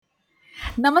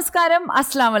നമസ്കാരം,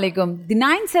 അസ്സാം വലൈക്കും. ദി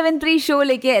 973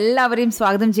 ഷോയിലേക്ക് എല്ലാവരെയും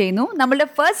സ്വാഗതം ചെയ്യുന്നു. നമ്മളുടെ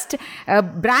ഫസ്റ്റ്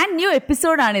ബ്രാൻഡ് ന്യൂ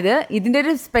എപ്പിസോഡാണിത്. ഇതിൻ്റെ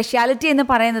ഒരു സ്പെഷ്യാലിറ്റി എന്ന്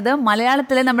പറയുന്നത്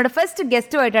മലയാളത്തിലെ നമ്മുടെ ഫസ്റ്റ്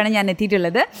ഗസ്റ്റുമായിട്ടാണ് ഞാൻ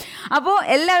എത്തിയിട്ടുള്ളത്. അപ്പോൾ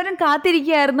എല്ലാവരും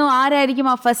കാത്തിരിക്കുകയായിരുന്നു ആരായിരിക്കും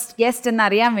ആ ഫസ്റ്റ് ഗസ്റ്റ്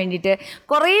എന്നറിയാൻ വേണ്ടിയിട്ട്.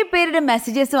 കുറേ പേരുടെ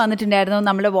മെസ്സേജസ് വന്നിട്ടുണ്ടായിരുന്നു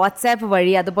നമ്മുടെ വാട്സാപ്പ്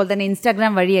വഴി, അതുപോലെ തന്നെ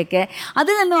ഇൻസ്റ്റാഗ്രാം വഴിയൊക്കെ.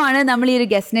 അതിൽ നിന്നുമാണ് നമ്മൾ ഈ ഒരു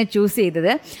ഗസ്റ്റിനെ ചൂസ്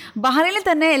ചെയ്തത്. ബഹ്റൈനിൽ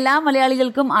തന്നെ എല്ലാ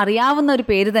മലയാളികൾക്കും അറിയാവുന്ന ഒരു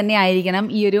പേര് തന്നെ ആയിരിക്കണം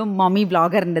ഈ ഒരു മമ്മി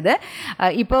വ്ളോഗറിൻ്റെത്.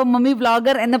 ഇപ്പോൾ മമ്മി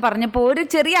വ്ളോഗർ എന്ന് പറഞ്ഞപ്പോൾ ഒരു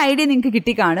ചെറിയ ഐഡിയ നിങ്ങൾക്ക്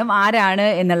കിട്ടിക്കാണും ആരാണ്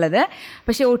എന്നുള്ളത്.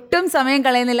 പക്ഷെ ഒട്ടും സമയം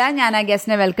കളയുന്നില്ല, ഞാൻ ആ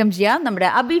ഗസ്റ്റിനെ വെൽക്കം ചെയ്യാം. നമ്മുടെ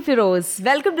Abi Firoz,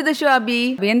 welcome to the show Abi.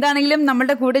 എന്താണെങ്കിലും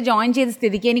നമ്മുടെ കൂടെ ജോയിൻ ചെയ്ത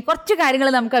സ്ഥിതിക്ക് ഇനി കുറച്ച്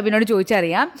കാര്യങ്ങൾ നമുക്ക് അബിനോട്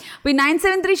ചോദിച്ചറിയാം. അപ്പോൾ ഈ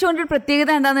 973 ഷോൻ്റെ ഒരു പ്രത്യേകത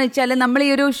എന്താണെന്ന് വെച്ചാൽ നമ്മൾ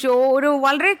ഈ ഒരു ഷോ ഒരു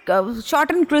വളരെ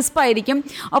ഷോർട്ട് ആൻഡ് ക്രിസ്പ് ആയിരിക്കും.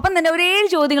 ഒപ്പം തന്നെ ഒരു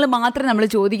 7 ചോദ്യങ്ങൾ മാത്രമേ നമ്മൾ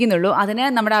ചോദിക്കുന്നുള്ളൂ. അതിന്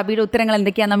നമ്മുടെ അബിയുടെ ഉത്തരങ്ങൾ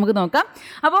എന്തൊക്കെയാണെന്ന് നമുക്ക് നോക്കാം.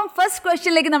 അപ്പം ഫസ്റ്റ്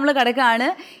ക്വസ്റ്റ്യനിലേക്ക് നമ്മൾ കിടക്കുകയാണ്.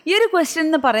 ഈ ഒരു ക്വസ്റ്റ്യൻ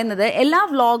എന്ന് പറയുന്നത് എല്ലാ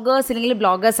വ്ളോഗേഴ്സ് അല്ലെങ്കിൽ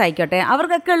ബ്ലോഗേഴ്സ് ആയിക്കോട്ടെ,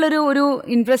 അവർക്കൊക്കെ ഉള്ളൊരു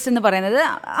ഇൻട്രസ്റ്റ് എന്ന് പറയുന്നത്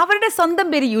അവരുടെ സ്വന്തം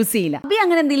പേര് യൂസ് ചെയ്യില്ല. അബി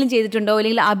അങ്ങനെ എന്തെങ്കിലും ചെയ്തിട്ടുണ്ടോ?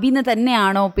 അല്ലെങ്കിൽ അബിന്ന്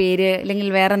തന്നെയാണോ പേര്, അല്ലെങ്കിൽ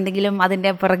വേറെ എന്തെങ്കിലും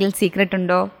അതിൻ്റെ പുറകിൽ സീക്രട്ട്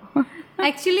ഉണ്ടോ?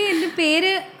 ആക്ച്വലി എന്റെ പേര്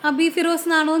അബി ഫിറോസ്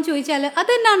എന്നാണോ എന്ന് ചോദിച്ചാൽ അത്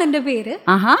തന്നെയാണ് എന്റെ പേര്.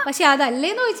 പക്ഷെ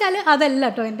അതല്ലേന്ന് ചോദിച്ചാൽ അതല്ല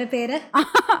കേട്ടോ എന്റെ പേര്.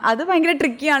 അത് ഭയങ്കര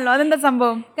ട്രിക്കി ആണല്ലോ, അതെന്താ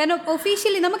സംഭവം? കാരണം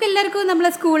ഒഫീഷ്യലി നമുക്ക് എല്ലാവർക്കും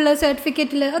നമ്മളെ സ്കൂളില്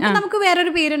സർട്ടിഫിക്കറ്റില് ഒക്കെ നമുക്ക്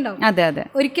വേറൊരു പേരുണ്ടാവും. അതെ അതെ.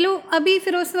 ഒരിക്കലും അബി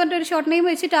ഫിറോസ് പറഞ്ഞ ഒരു ഷോർട്ട് നെയിം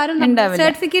വെച്ചിട്ട് ആരും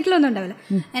സർട്ടിഫിക്കറ്റിലൊന്നും ഉണ്ടാവില്ല.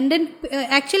 എന്റെ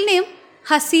ആക്ച്വൽ നെയിം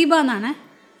ഹസീബ എന്നാണ്.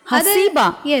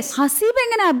 ഹസീബ? യെസ്. ഹസീബ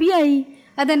എങ്ങനെ അബിയായി?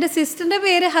 അതെന്റെ സിസ്റ്ററിന്റെ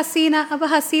പേര് ഹസീന, അപ്പൊ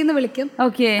ഹസീന്ന് വിളിക്കും.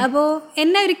 അപ്പോ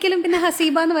എന്നെ ഒരിക്കലും പിന്നെ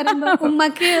ഹസീബ എന്ന് പറയുമ്പോ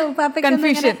ഉമ്മക്ക്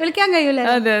ഉപ്പാപ്പയ്ക്ക് വിളിക്കാൻ കഴിയൂല.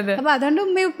 അപ്പൊ അതുകൊണ്ട്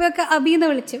ഉമ്മയും ഉപ്പയൊക്കെ അബിന്ന്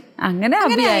വിളിച്ചു. അങ്ങനെ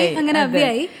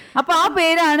അബിയായി. അപ്പൊ ആ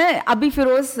പേരാണ് അബി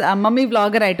ഫിറോസ് മമ്മി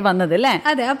വ്ളോഗർ ആയിട്ട് വന്നത് അല്ലേ?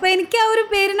 അതെ. അപ്പൊ എനിക്ക് ആ ഒരു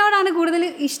പേരിനോടാണ് കൂടുതൽ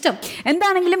ഇഷ്ടം.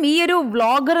 എന്താണെങ്കിലും ഈ ഒരു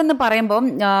വ്ളോഗർ എന്ന് പറയുമ്പോൾ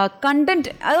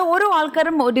കണ്ടന്റ്, അത് ഓരോ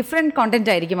ആൾക്കാരും ഡിഫറെന്റ്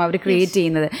കോണ്ടന്റ് ആയിരിക്കും അവർ ക്രിയേറ്റ്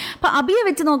ചെയ്യുന്നത്. അപ്പൊ അബിയെ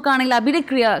വെച്ച് നോക്കുകയാണെങ്കിൽ അബിയുടെ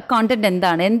കോണ്ടന്റ്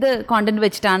എന്താണ്? എന്ത് കോണ്ടന്റ്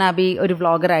വെച്ചിട്ടാണ് അബി ഒരു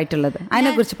വ്ളോഗർ ആയിട്ടുള്ളത്? അതിനെ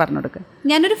കുറിച്ച് പറഞ്ഞു കൊടുക്കുക.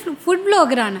 ഞാനൊരു ഫുഡ്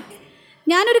വ്ളോഗറാണ്.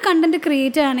 ഞാനൊരു കണ്ടന്റ്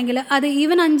ക്രിയേറ്റർ ആണെങ്കിൽ അത്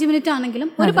ഈവൻ 5 മിനിറ്റ് ആണെങ്കിലും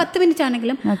ഒരു 10 മിനിറ്റ്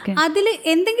ആണെങ്കിലും അതിൽ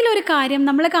എന്തെങ്കിലും ഒരു കാര്യം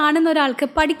നമ്മളെ കാണുന്ന ഒരാൾക്ക്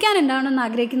പഠിക്കാനുണ്ടാവണമെന്ന്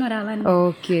ആഗ്രഹിക്കുന്ന ഒരാളാണ്.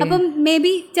 അപ്പം മേ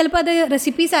ബി ചിലപ്പോൾ അത്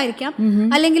റെസിപ്പീസ് ആയിരിക്കാം,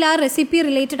 അല്ലെങ്കിൽ ആ റെസിപ്പി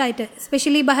റിലേറ്റഡ് ആയിട്ട്,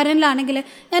 സ്പെഷ്യലി ബഹ്റൈനിലാണെങ്കിൽ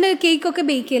ഞാൻ കേക്കൊക്കെ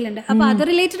ബേക്ക് ചെയ്യലുണ്ട്. അപ്പോൾ അത്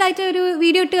റിലേറ്റഡ് ആയിട്ട് ഒരു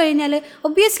വീഡിയോ ഇട്ട് കഴിഞ്ഞാൽ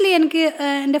ഒബ്വിയസ്ലി എനിക്ക്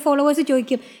എൻ്റെ ഫോളോവേഴ്സ്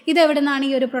ചോദിക്കും ഇത് എവിടെ നിന്നാണ്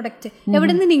ഈ ഒരു പ്രൊഡക്റ്റ്,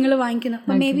 എവിടെ നിന്ന് നിങ്ങൾ വാങ്ങിക്കുന്നത്.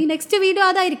 അപ്പം മേ ബി നെക്സ്റ്റ് വീഡിയോ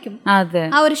അതായിരിക്കും,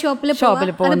 ആ ഒരു ഷോപ്പിൽ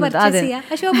പർച്ചേസ് ചെയ്യുക,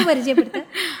 ആ ഷോപ്പ് പരിചയപ്പെടുത്തുക.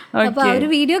 അപ്പോൾ ഒരു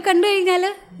വീഡിയോ കണ്ടു കഴിഞ്ഞാൽ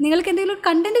നിങ്ങൾക്ക് എന്തെങ്കിലും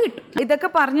കണ്ടന്റ് കിട്ടും. ഇതൊക്കെ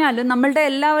പറഞ്ഞാലും നമ്മളുടെ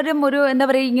എല്ലാവരും ഒരു എന്താ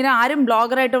പറയുക, ഇങ്ങനെ ആരും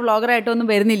വ്ളോഗറായിട്ടോ ഒന്നും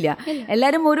വരുന്നില്ല.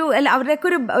 എല്ലാവരും അവരുടെയൊക്കെ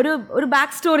ഒരു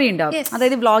ബാക്ക് സ്റ്റോറി ഉണ്ടാവും.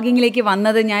 അതായത് വ്ളോഗിങ്ങിലേക്ക്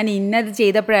വന്നത് ഞാൻ ഇന്നത്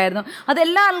ചെയ്തപ്പോഴായിരുന്നു.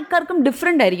 അതെല്ലാ ആൾക്കാർക്കും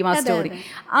ഡിഫറെൻ്റ് ആയിരിക്കും ആ സ്റ്റോറി.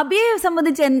 അബിയെ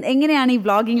സംബന്ധിച്ച് എങ്ങനെയാണ് ഈ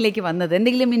വ്ളോഗിങ്ങിലേക്ക് വന്നത്?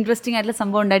 എന്തെങ്കിലും ഇൻട്രസ്റ്റിംഗ് ആയിട്ടുള്ള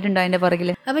സംഭവം ഉണ്ടായിട്ടുണ്ടോ അതിൻ്റെ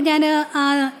പുറകിൽ? അപ്പം ഞാൻ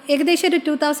ഏകദേശം ഒരു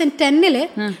 2010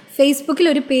 ഫേസ്ബുക്കിൽ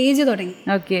ഒരു പേജ് തുടങ്ങി.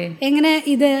 എങ്ങനെ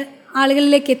ഇത്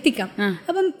ആളുകളിലേക്ക് എത്തിക്കാം.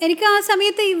 അപ്പം എനിക്ക് ആ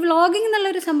സമയത്ത് ഈ വ്ളോഗിങ്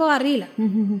എന്നുള്ളൊരു സംഭവം അറിയില്ല.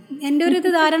 എൻ്റെ ഒരു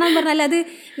ധാരണ പറഞ്ഞാൽ അത്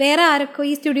വേറെ ആരൊക്കെ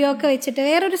ഈ സ്റ്റുഡിയോ ഒക്കെ വെച്ചിട്ട്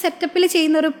വേറൊരു സെറ്റപ്പിൽ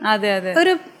ചെയ്യുന്ന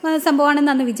ഒരു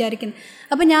സംഭവമാണെന്നാണ് വിചാരിക്കുന്നത്.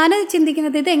 അപ്പം ഞാൻ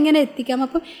ചിന്തിക്കുന്നത് ഇത് എങ്ങനെ എത്തിക്കാം.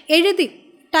 അപ്പം എഴുതി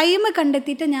ടൈം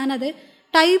കണ്ടെത്തിയിട്ട് ഞാനത്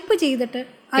ടൈപ്പ് ചെയ്തിട്ട്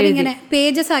അതിങ്ങനെ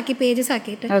പേജസ്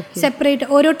ആക്കിയിട്ട് സെപ്പറേറ്റ്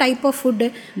ഓരോ type of food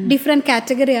different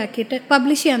category ആക്കിയിട്ട്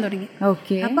പബ്ലിഷ് ചെയ്യാൻ തുടങ്ങി.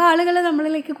 അപ്പൊ ആളുകൾ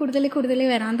നമ്മളിലേക്ക് കൂടുതൽ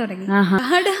വരാൻ തുടങ്ങി.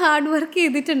 ഹാർഡ് വർക്ക്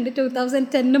ചെയ്തിട്ടുണ്ട്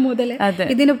 2010 മുതൽ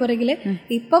ഇതിന് പുറകില്.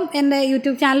 ഇപ്പം എന്റെ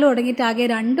യൂട്യൂബ് ചാനൽ തുടങ്ങിയിട്ട് ആകെ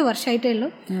 2 വർഷമായിട്ടേ ഉള്ളൂ.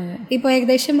 ഇപ്പൊ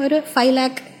ഏകദേശം ഒരു 5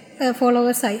 lakh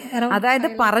ഫോളോവേഴ്സ് ആയി. അതായത്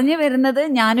പറഞ്ഞു വരുന്നത്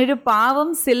ഞാനൊരു പാവം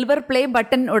സിൽവർ പ്ലേ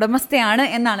ബട്ടൺ ഉടമസ്ഥയാണ്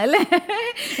എന്നാണ് അല്ലേ?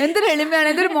 എന്തൊരു എളിമയാണ്,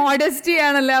 എന്തൊരു മോഡസ്റ്റി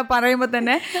ആണല്ലോ പറയുമ്പോൾ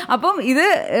തന്നെ. അപ്പം ഇത്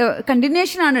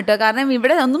കണ്ടിന്യൂഷൻ ആണ് കേട്ടോ, കാരണം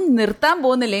ഇവിടെ ഒന്നും നിർത്താൻ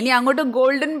പോകുന്നില്ല. ഇനി അങ്ങോട്ട്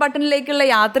ഗോൾഡൻ ബട്ടണിലേക്കുള്ള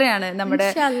യാത്രയാണ് നമ്മുടെ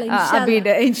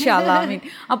അബിയുടെ, ഇൻഷാ അല്ലാ, ആമീൻ.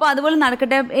 അപ്പോൾ അതുപോലെ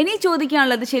നടക്കട്ടെ. ഇനി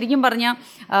ചോദിക്കാനുള്ളത്, ശരിക്കും പറഞ്ഞാൽ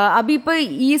അബി ഇപ്പോൾ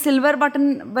ഈ സിൽവർ ബട്ടൺ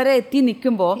വരെ എത്തി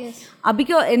നിൽക്കുമ്പോൾ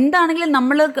അബിക്ക് എന്താണെങ്കിലും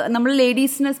നമ്മൾ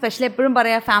ലേഡീസിന് സ്പെഷ്യലി എപ്പോഴും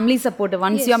പറയാം family support.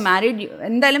 Once you are married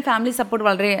എന്തായാലും ഫാമിലി സപ്പോർട്ട്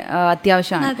വളരെ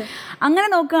അത്യാവശ്യമാണ്. അങ്ങനെ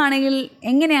നോക്കുകയാണെങ്കിൽ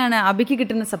എങ്ങനെയാണ് അബിക്ക്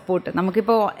കിട്ടുന്ന സപ്പോർട്ട്?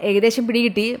 നമുക്കിപ്പോൾ ഏകദേശം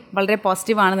പിടികിട്ടി വളരെ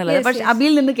പോസിറ്റീവ് ആണെന്നുള്ളത്. പക്ഷെ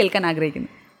അബിയിൽ നിന്ന് കേൾക്കാൻ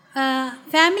ആഗ്രഹിക്കുന്നു.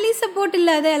 ഫാമിലി സപ്പോർട്ട്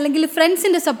ഇല്ലാതെ അല്ലെങ്കിൽ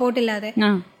ഫ്രണ്ട്സിന്റെ സപ്പോർട്ട് ഇല്ലാതെ,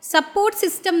 സപ്പോർട്ട്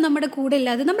സിസ്റ്റം നമ്മുടെ കൂടെ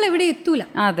ഇല്ലാതെ നമ്മൾ എവിടെ എത്തൂല.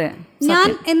 ഞാൻ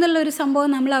എന്നുള്ള ഒരു സംഭവം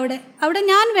നമ്മൾ അവിടെ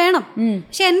ഞാൻ വേണം,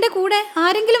 പക്ഷെ എന്റെ കൂടെ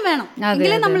ആരെങ്കിലും വേണം,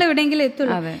 എങ്കിലേ നമ്മൾ എവിടെയെങ്കിലും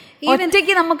എത്തുള്ളൂ.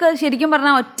 ഒറ്റയ്ക്ക് നമുക്ക് ശരിക്കും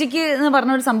പറഞ്ഞാൽ ഒറ്റയ്ക്ക് എന്ന്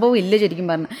പറഞ്ഞ ഒരു സംഭവം ഇല്ല. ശരിക്കും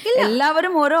പറഞ്ഞാൽ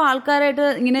എല്ലാവരും ഓരോ ആൾക്കാരായിട്ട്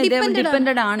ഇങ്ങനെ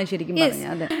ഡിപ്പെൻഡഡ് ആണ് ശരിക്കും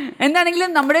പറഞ്ഞാൽ. അതെ. എന്താണെങ്കിലും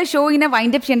നമ്മുടെ ഷോ ഇങ്ങനെ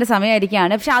വൈൻഡ് അപ്പ് ചെയ്യേണ്ട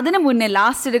സമയമായിരിക്കുകയാണ്. പക്ഷെ അതിന് മുന്നേ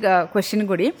ലാസ്റ്റ് ഒരു ക്വസ്റ്റ്യൻ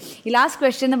കൂടി. ഈ ലാസ്റ്റ്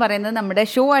ക്വസ്റ്റ്യൻ എന്ന് പറയുന്നത് നമ്മുടെ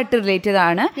ഷോ ആയിട്ട് റിലേറ്റഡ്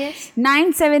ആണ്.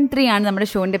 973 ആണ് നമ്മുടെ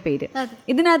ഷോന്റെ പേര്.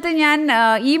 ഇതിനകത്ത് ഞാൻ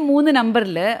ഈ ഈ 3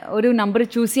 നമ്പറിൽ ഒരു നമ്പർ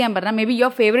ചൂസ് ചെയ്യാൻ പറഞ്ഞാൽ മേ ബി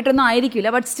യുവർ ഫേവറേറ്റ് ഒന്നും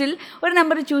ആയിരിക്കില്ല, ബട്ട് സ്റ്റിൽ ഒരു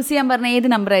നമ്പർ ചൂസ് ചെയ്യാൻ പറഞ്ഞാൽ ഏത്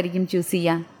നമ്പർ ആയിരിക്കും ചൂസ്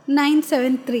ചെയ്യുക?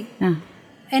 973.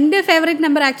 എൻ്റെ ഫേവറേറ്റ്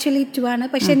നമ്പർ ആക്ച്വലി 2 ആണ്.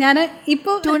 പക്ഷെ ഞാൻ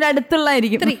ഇപ്പോൾ 2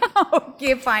 അടുത്തുള്ളതായിരിക്കും. Okay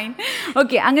fine.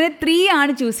 ഓക്കെ, അങ്ങനെ 3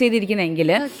 ആണ് ചൂസ്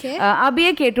ചെയ്തിരിക്കുന്നതെങ്കിൽ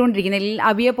അബിയെ കേട്ടുകൊണ്ടിരിക്കുന്ന,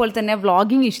 അബിയെ പോലെ തന്നെ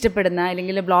വ്ളോഗിങ് ഇഷ്ടപ്പെടുന്ന,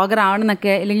 അല്ലെങ്കിൽ ബ്ലോഗർ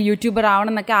ആവണമെന്നൊക്കെ, അല്ലെങ്കിൽ യൂട്യൂബർ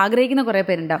ആവണമെന്നൊക്കെ ആഗ്രഹിക്കുന്ന കുറേ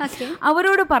പേരുണ്ടാവും.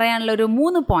 അവരോട് പറയാനുള്ള ഒരു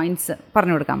 3 പോയിന്റ്സ്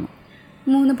പറഞ്ഞു കൊടുക്കാമോ?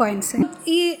 3 പോയിന്റ്സ്.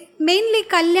 ഈ മെയിൻലി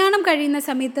കല്യാണം കഴിയുന്ന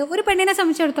സമയത്ത് ഒരു പെണ്ണിനെ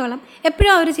സംബന്ധിച്ചിടത്തോളം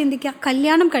എപ്പോഴും അവർ ചിന്തിക്കുക,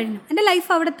 കല്യാണം കഴിഞ്ഞു, എൻ്റെ ലൈഫ്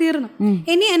അവിടെ തീർന്നു,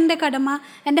 ഇനി എൻ്റെ കടമ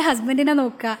എൻ്റെ ഹസ്ബൻഡിനെ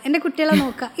നോക്കുക, എൻ്റെ കുട്ടികളെ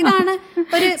നോക്കുക. ഇതാണ്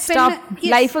ഒരു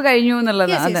ലൈഫ് കഴിഞ്ഞു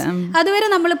എന്നുള്ളത്. അതുവരെ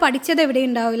നമ്മൾ പഠിച്ചത് എവിടെ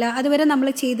ഉണ്ടാവില്ല, അതുവരെ നമ്മൾ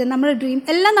ചെയ്ത് നമ്മുടെ ഡ്രീം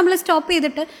എല്ലാം നമ്മൾ സ്റ്റോപ്പ്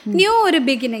ചെയ്തിട്ട് ന്യൂ ഒരു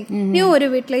ബിഗിനിങ്, ന്യൂ ഒരു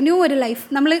വീട്ടിൽ, ന്യൂ ഒരു ലൈഫ്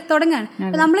നമ്മൾ തുടങ്ങുകയാണ്.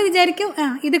 നമ്മൾ വിചാരിക്കും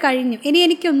ഇത് കഴിഞ്ഞു, ഇനി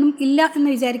എനിക്കൊന്നും ഇല്ല എന്ന്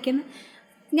വിചാരിക്കുന്നു.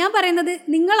 ഞാൻ പറയുന്നത്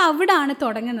നിങ്ങൾ അവിടാണ്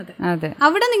തുടങ്ങുന്നത്,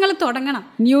 അവിടെ നിങ്ങൾ തുടങ്ങണം,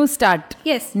 ന്യൂ സ്റ്റാർട്ട്.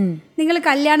 യെസ്, നിങ്ങൾ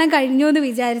കല്യാണം കഴിഞ്ഞു എന്ന്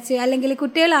വിചാരിച്ച് അല്ലെങ്കിൽ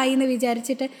കുട്ടികളായി എന്ന്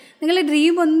വിചാരിച്ചിട്ട് നിങ്ങളുടെ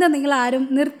ഡ്രീം ഒന്നും നിങ്ങൾ ആരും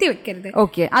നിർത്തി വെക്കരുത്.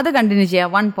 ഓക്കെ, അത് കണ്ടിന്യൂ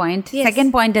ചെയ്യാം. 1 പോയിന്റ്.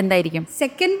 സെക്കൻഡ് പോയിന്റ് എന്തായിരിക്കും?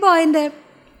 സെക്കൻഡ് പോയിന്റ്,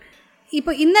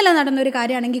 ഇപ്പോൾ ഇന്നലെ നടന്നൊരു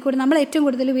കാര്യമാണെങ്കിൽ കൂടി നമ്മൾ ഏറ്റവും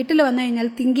കൂടുതൽ വീട്ടിൽ വന്നു കഴിഞ്ഞാൽ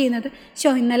തിങ്ക് ചെയ്യുന്നത്,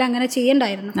 ഇന്നലെ അങ്ങനെ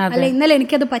ചെയ്യണ്ടായിരുന്നു, അല്ല ഇന്നലെ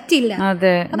എനിക്കത് പറ്റിയില്ല,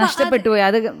 നഷ്ടപ്പെട്ടു പോയി,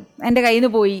 അത് എന്റെ കയ്യിൽ നിന്ന്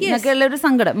പോയി എന്നൊക്കെയുള്ള ഒരു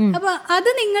സങ്കടം. അപ്പൊ അത്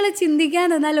നിങ്ങൾ ചിന്തിക്കാൻ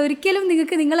എന്നാൽ ഒരിക്കലും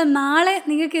നിങ്ങൾക്ക് നിങ്ങളെ നാളെ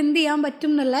നിങ്ങൾക്ക് എന്ത് ചെയ്യാൻ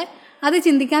പറ്റും എന്നുള്ള അത്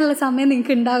ചിന്തിക്കാനുള്ള സമയം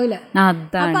നിങ്ങൾക്ക് ഉണ്ടാവില്ല.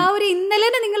 അപ്പൊ ആ ഒരു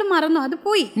ഇന്നലെ നിങ്ങൾ മറന്നു, അത്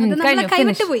പോയി, അത് നമ്മളെ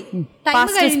കൈവിട്ട് പോയി, ടൈം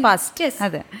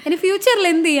കഴിഞ്ഞു. ഇനി ഫ്യൂച്ചറിൽ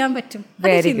എന്ത് ചെയ്യാൻ പറ്റും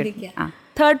അത് ചിന്തിക്കുക.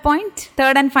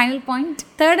 തേർഡ് ആൻഡ്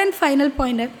ഫൈനൽ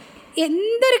പോയിന്റ്,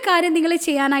 എന്തൊരു കാര്യം നിങ്ങൾ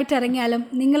ചെയ്യാനായിട്ട് ഇറങ്ങിയാലും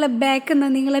നിങ്ങളെ ബാക്കിൽ നിന്ന്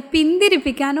നിങ്ങളെ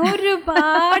പിന്തിരിപ്പിക്കാൻ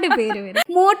ഒരുപാട് പേര് വരും.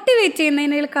 മോട്ടിവേറ്റ്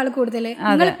ചെയ്യുന്നതിനേക്കാൾ കൂടുതൽ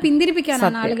നിങ്ങളെ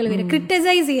പിന്തിരിപ്പിക്കാനാണ് ആളുകൾ വരിക,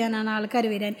 ക്രിട്ടിസൈസ് ചെയ്യാനാണ് ആൾക്കാർ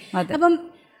വരാൻ. അപ്പം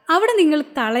അവിടെ നിങ്ങൾ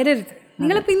തളരരുത്,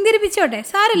 നിങ്ങൾ പിന്തിരിപ്പിച്ചോട്ടെ,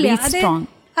 സാരമില്ല.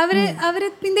 അത് അവര്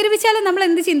പിന്തിരിപ്പിച്ചാലും നമ്മൾ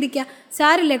എന്ത് ചിന്തിക്കുക,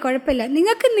 സാരില്ലേ, കുഴപ്പമില്ല.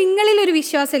 നിങ്ങൾക്ക് നിങ്ങളിൽ ഒരു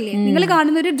വിശ്വാസമില്ലേ, നിങ്ങൾ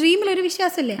കാണുന്ന ഒരു ഡ്രീമിൽ ഒരു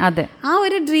വിശ്വാസമില്ലേ, ആ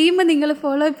ഒരു ഡ്രീം നിങ്ങൾ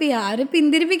ഫോളോ അപ്പ് ചെയ്യുക. ആര്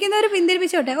പിന്തിരിപ്പിക്കുന്നവർ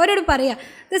പിന്തിരിപ്പിച്ചോട്ടെ, അവരോട് പറയാ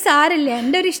ഇത് സാരില്ല,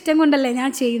 എൻ്റെ ഒരു ഇഷ്ടം കൊണ്ടല്ലേ ഞാൻ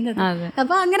ചെയ്യുന്നത്.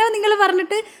 അപ്പൊ അങ്ങനെ നിങ്ങൾ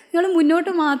പറഞ്ഞിട്ട് നിങ്ങൾ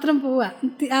മുന്നോട്ട് മാത്രം പോവുക.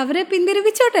 അവരെ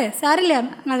പിന്തിരിപ്പിച്ചോട്ടെ, സാരില്ല,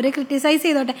 അവരെ ക്രിട്ടിസൈസ്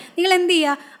ചെയ്തോട്ടെ. നിങ്ങൾ എന്ത്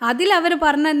ചെയ്യുക, അതിൽ അവർ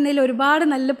പറഞ്ഞതിൽ ഒരുപാട്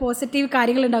നല്ല പോസിറ്റീവ്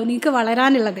കാര്യങ്ങളുണ്ടാവും നിങ്ങൾക്ക്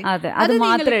വളരാനുള്ളത്. അത്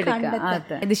മാത്രം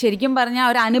എടുക്കുക. ഇത് ശരിക്കും പറഞ്ഞാൽ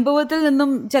ഒരു അനുഭവത്തിൽ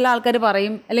നിന്നും ചില ആൾക്കാർ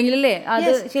പറയും, അല്ലെങ്കിൽ അല്ലേ,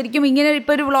 അത് ശരിക്കും ഇങ്ങനെ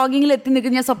ഇപ്പൊ ഒരു വ്ളോഗിങ്ങിൽ എത്തി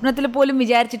നിൽക്കും, ഞാൻ സ്വപ്നത്തിൽ പോലും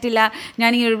വിചാരിച്ചിട്ടില്ല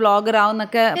ഞാനിങ്ങനെ ഒരു വ്ളോഗർ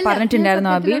ആവുന്നൊക്കെ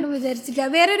പറഞ്ഞിട്ടുണ്ടായിരുന്നു അബി. വിചാരിച്ചിട്ടില്ല.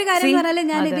 വേറൊരു കാര്യം പറഞ്ഞാൽ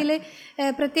ഞാനിതിൽ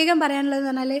പ്രത്യേകം പറയാനുള്ളത്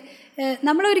പറഞ്ഞാൽ,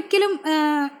 നമ്മളൊരിക്കലും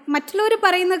മറ്റുള്ളവർ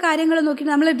പറയുന്ന കാര്യങ്ങൾ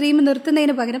നോക്കിയിട്ട് നമ്മൾ ഡ്രീം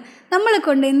നിർത്തുന്നതിന് പകരം നമ്മളെ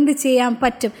കൊണ്ട് എന്ത് ചെയ്യാൻ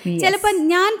പറ്റും. ചിലപ്പോൾ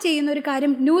ഞാൻ ചെയ്യുന്ന ഒരു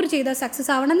കാര്യം നൂറ് ചെയ്താൽ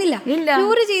സക്സസ് ആവണമെന്നില്ല.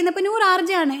 നൂറ് ചെയ്യുന്നപ്പോൾ നൂറ്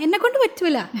ആർജയാണ്, എന്നെ കൊണ്ട്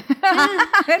പറ്റൂല.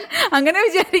 അങ്ങനെ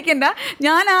വിചാരിക്കണ്ട,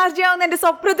 ഞാൻ ആർജയാവുന്ന എന്റെ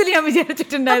സ്വപ്നത്തിൽ ഞാൻ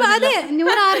വിചാരിച്ചിട്ടുണ്ടായിരുന്നു. അതെ,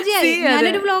 നൂറ് ആർജയായി,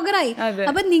 ഞാനൊരു വ്ളോഗറായി.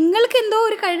 അപ്പൊ നിങ്ങൾക്ക് എന്തോ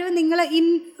ഒരു കഴിവ് നിങ്ങളെ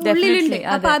ഉള്ളിലുണ്ട്.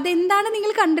 അപ്പൊ അതെന്താണ്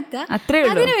നിങ്ങൾ കണ്ടെത്തുക,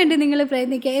 അതിനുവേണ്ടി നിങ്ങൾ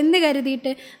പ്രയത്നിക്കുക എന്ന്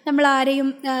കരുതിയിട്ട് നമ്മൾ ആരെയും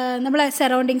നമ്മളെ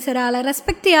സറൗണ്ടിങ്സ് ഒരാളെ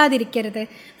റെസ്പെക്ട് ചെയ്യാതിരിക്കരുത്.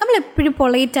 നമ്മളെപ്പോഴും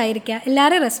പൊളൈറ്റ് ആയിരിക്കുക,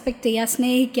 എല്ലാവരെയും റെസ്പെക്ട് ചെയ്യുക,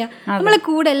 സ്നേഹിക്കുക. നമ്മളെ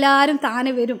കൂടെ എല്ലാവരും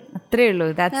താനെ വരും, അത്രേ ഉള്ളൂ.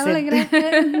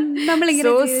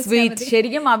 So sweet.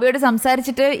 ശരിക്കും അബിയോട്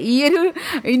സംസാരിച്ചിട്ട് ഈ ഒരു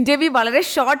ഇന്റർവ്യൂ വളരെ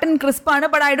ഷോർട്ട് ആൻഡ് ക്രിസ്പാണ്.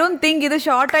 ബട്ട് ഐ ഡോണ്ട് തിങ്ക് ഇത്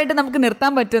ഷോർട്ടായിട്ട് നമുക്ക്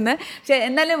നിർത്താൻ പറ്റുമെന്ന്. പക്ഷെ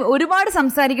എന്നാലും ഒരുപാട്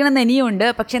സംസാരിക്കണം എന്ന് ഇനിയുണ്ട്.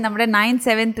 പക്ഷെ നമ്മുടെ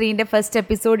 973 ഫസ്റ്റ്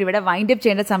എപ്പിസോഡ് ഇവിടെ വൈൻഡ് അപ്പ്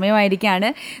ചെയ്യേണ്ട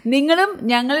സമയമായിരിക്കുകയാണ്. നിങ്ങളും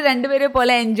ഞങ്ങൾ രണ്ടുപേരെ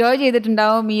പോലെ എൻജോയ്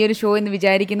ചെയ്തിട്ടുണ്ടാവും ഈ ഒരു ഷോ എന്ന്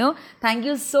വിചാരിക്കുന്നു. Thank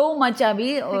you so much Abi.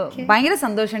 ഭയങ്കര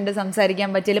സന്തോഷമുണ്ട് സംസാരിക്കാൻ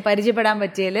പറ്റിയതിൽ, പരിചയപ്പെടാൻ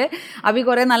പറ്റിയതിൽ. അബി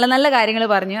കുറേ നല്ല നല്ല കാര്യങ്ങൾ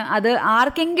പറഞ്ഞു. അത്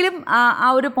ആർക്കെങ്കിലും ആ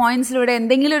ഒരു പോയിന്റ്സിലൂടെ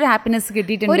എന്തെങ്കിലും ഒരു ഹാപ്പിനെസ്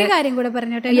കിട്ടിയിട്ടുണ്ട്. ഒരു കാര്യം കൂടെ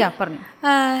പറഞ്ഞോട്ടെ. പറഞ്ഞു,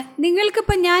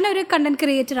 നിങ്ങൾക്കിപ്പോൾ ഞാനൊരു കണ്ടന്റ്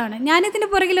ക്രിയേറ്റർ ആണ്. ഞാനിതിന്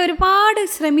പുറകിൽ ഒരുപാട്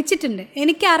ശ്രമിച്ചിട്ടുണ്ട്,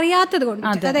 എനിക്ക് അറിയാത്തത് കൊണ്ട്.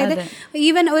 അതായത്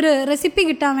ഈവൻ ഒരു റെസിപ്പി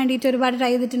കിട്ടാൻ വേണ്ടിയിട്ട് ഒരുപാട്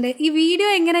ട്രൈ ചെയ്തിട്ടുണ്ട്. ഈ വീഡിയോ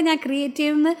എങ്ങനെ ഞാൻ ക്രിയേറ്റ്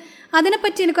ചെയ്യുമെന്ന്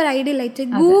അതിനെപ്പറ്റി എനിക്കൊരു ഐഡിയ ഇല്ലായിട്ട്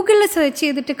ഗൂഗിളിൽ സെർച്ച്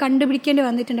ചെയ്തിട്ട് കണ്ടുപിടിക്കേണ്ടി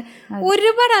വന്നിട്ടുണ്ട്.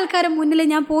 ഒരുപാട് ആൾക്കാരുടെ മുന്നിൽ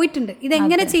ഞാൻ പോയിട്ടുണ്ട്,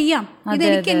 ഇതെങ്ങനെ ചെയ്യാം,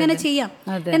 ഇതെനിക്ക് എങ്ങനെ ചെയ്യാം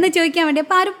എന്ന് ചോദിക്കാൻ വേണ്ടി.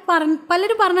 അപ്പൊ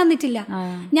പലരും പറഞ്ഞു തന്നിട്ടില്ല.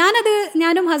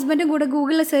 ഞാനും ഹസ്ബൻഡും കൂടെ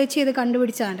ഗൂഗിളിൽ സെർച്ച് ചെയ്ത്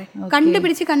കണ്ടുപിടിച്ചതാണ്.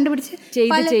 കണ്ടുപിടിച്ച്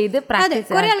അതെ,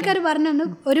 കുറെ ആൾക്കാർ പറഞ്ഞു തന്നു.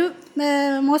 ഒരു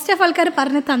മോസ്റ്റ് ഓഫ് ആൾക്കാർ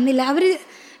പറഞ്ഞു തന്നില്ല. അവര്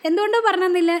എന്തുകൊണ്ടോ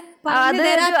പറഞ്ഞില്ല,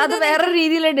 അത് വേറെ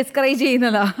രീതിയിൽ ഡിസ്കറേജ്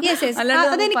ചെയ്യുന്നതാ.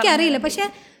 അതെനിക്കറിയില്ല. പക്ഷെ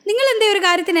നിങ്ങൾ എന്തേ ഒരു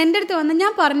കാര്യത്തിന് എൻ്റെ അടുത്ത് വന്ന്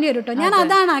ഞാൻ പറഞ്ഞു തരും കേട്ടോ, ഞാൻ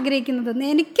അതാണ് ആഗ്രഹിക്കുന്നത്,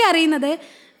 എനിക്കറിയുന്നത്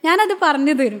ഞാനത്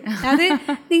പറഞ്ഞു തരും. അത്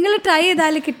നിങ്ങൾ ട്രൈ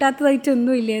ചെയ്താൽ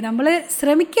കിട്ടാത്തതായിട്ടൊന്നുമില്ലേ, നമ്മൾ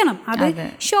ശ്രമിക്കണം. അത്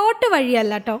ഷോർട്ട്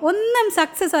വഴിയല്ല കേട്ടോ, ഒന്നും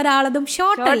സക്സസ് ഒരാളതും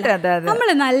ഷോർട്ട് അല്ല. നമ്മൾ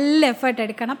നല്ല എഫേർട്ട്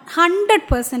എടുക്കണം,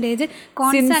 100%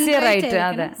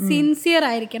 സിൻസിയർ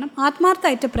ആയിരിക്കണം,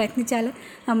 ആത്മാർത്ഥമായിട്ട് പ്രയത്നിച്ചാൽ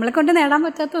നമ്മളെ കൊണ്ട് നേടാൻ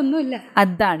പറ്റാത്ത ഒന്നുമില്ല.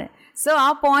 അതാണ്. സോ ആ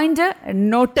പോയിന്റ്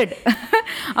നോട്ടഡ്.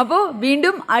 അപ്പോൾ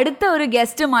വീണ്ടും അടുത്ത ഒരു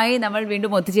ഗസ്റ്റുമായി നമ്മൾ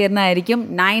വീണ്ടും ഒത്തുചേർന്നതായിരിക്കും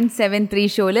 973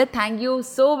 ഷോയിൽ. Thank you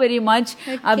so very much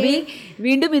Abi.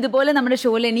 വീണ്ടും ഇതുപോലെ നമ്മുടെ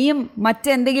ഷോയിൽ ഇനിയും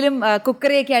മറ്റെന്തെങ്കിലും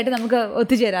കുക്കറിയൊക്കെ ആയിട്ട് നമുക്ക്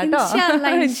ഒത്തുചേരാം കേട്ടോ.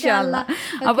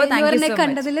 അപ്പോൾ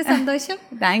കണ്ടതിൽ സന്തോഷം,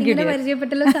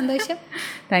 പരിചയപ്പെട്ടതിൽ സന്തോഷം.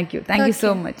 Thank you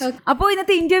so much. അപ്പോൾ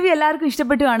ഇന്നത്തെ ഇന്റർവ്യൂ എല്ലാവർക്കും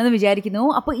ഇഷ്ടപ്പെട്ടു കാണുമെന്ന് വിചാരിക്കുന്നു.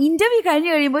 അപ്പോൾ ഇന്റർവ്യൂ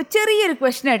കഴിഞ്ഞ് കഴിയുമ്പോൾ ചെറിയൊരു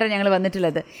ക്വസ്റ്റൻ ആയിട്ടാണ് ഞങ്ങൾ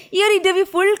വന്നിട്ടുള്ളത്. ഈ ഒരു ഇന്റർവ്യൂ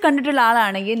ഫുൾ കണ്ടിട്ടുള്ള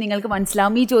ആളാണെങ്കിൽ നിങ്ങൾക്ക്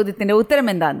മനസ്സിലാവും ഈ ചോദ്യത്തിന്റെ ഉത്തരം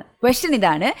എന്താന്ന്. ക്വസ്റ്റ്യൻ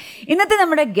ഇതാണ്: ഇന്നത്തെ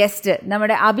നമ്മുടെ ഗസ്റ്റ്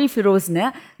നമ്മുടെ അബി ഫിറോസിന്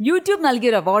യൂട്യൂബ്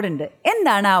നൽകിയൊരു അവാർഡ് ഉണ്ട്.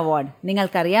 എന്താണ് ആ അവാർഡ്?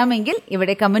 നിങ്ങൾക്കറിയാമെങ്കിൽ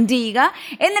ഇവിടെ കമന്റ് ചെയ്യുക,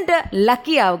 എന്നിട്ട്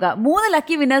ലക്കി ആവുക. 3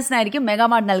 ലക്കി വിന്നേഴ്സിനായിരിക്കും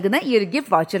മെഗാമാർട്ട് നൽകുന്ന ഈ ഒരു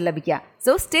ഗിഫ്റ്റ് വൗച്ചർ ലഭിക്കുക.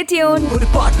 So stay tune. ഒരു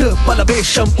പാട്ട്, പല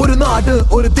വേഷം, ഒരു നാട്,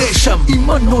 ഒരു ദേശം, ഈ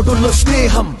മണ്ണോടുള്ള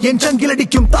സ്നേഹം എൻ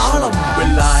ചങ്കിലടിക്കും താളം.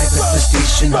 We're live at the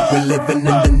station, we're living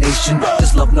in the nation,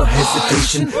 just love no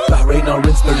hesitation, Bahrain our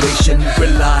inspiration.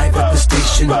 We're live at the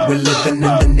station, we're living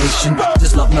in the nation,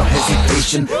 just love no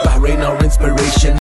hesitation, Bahrain our inspiration.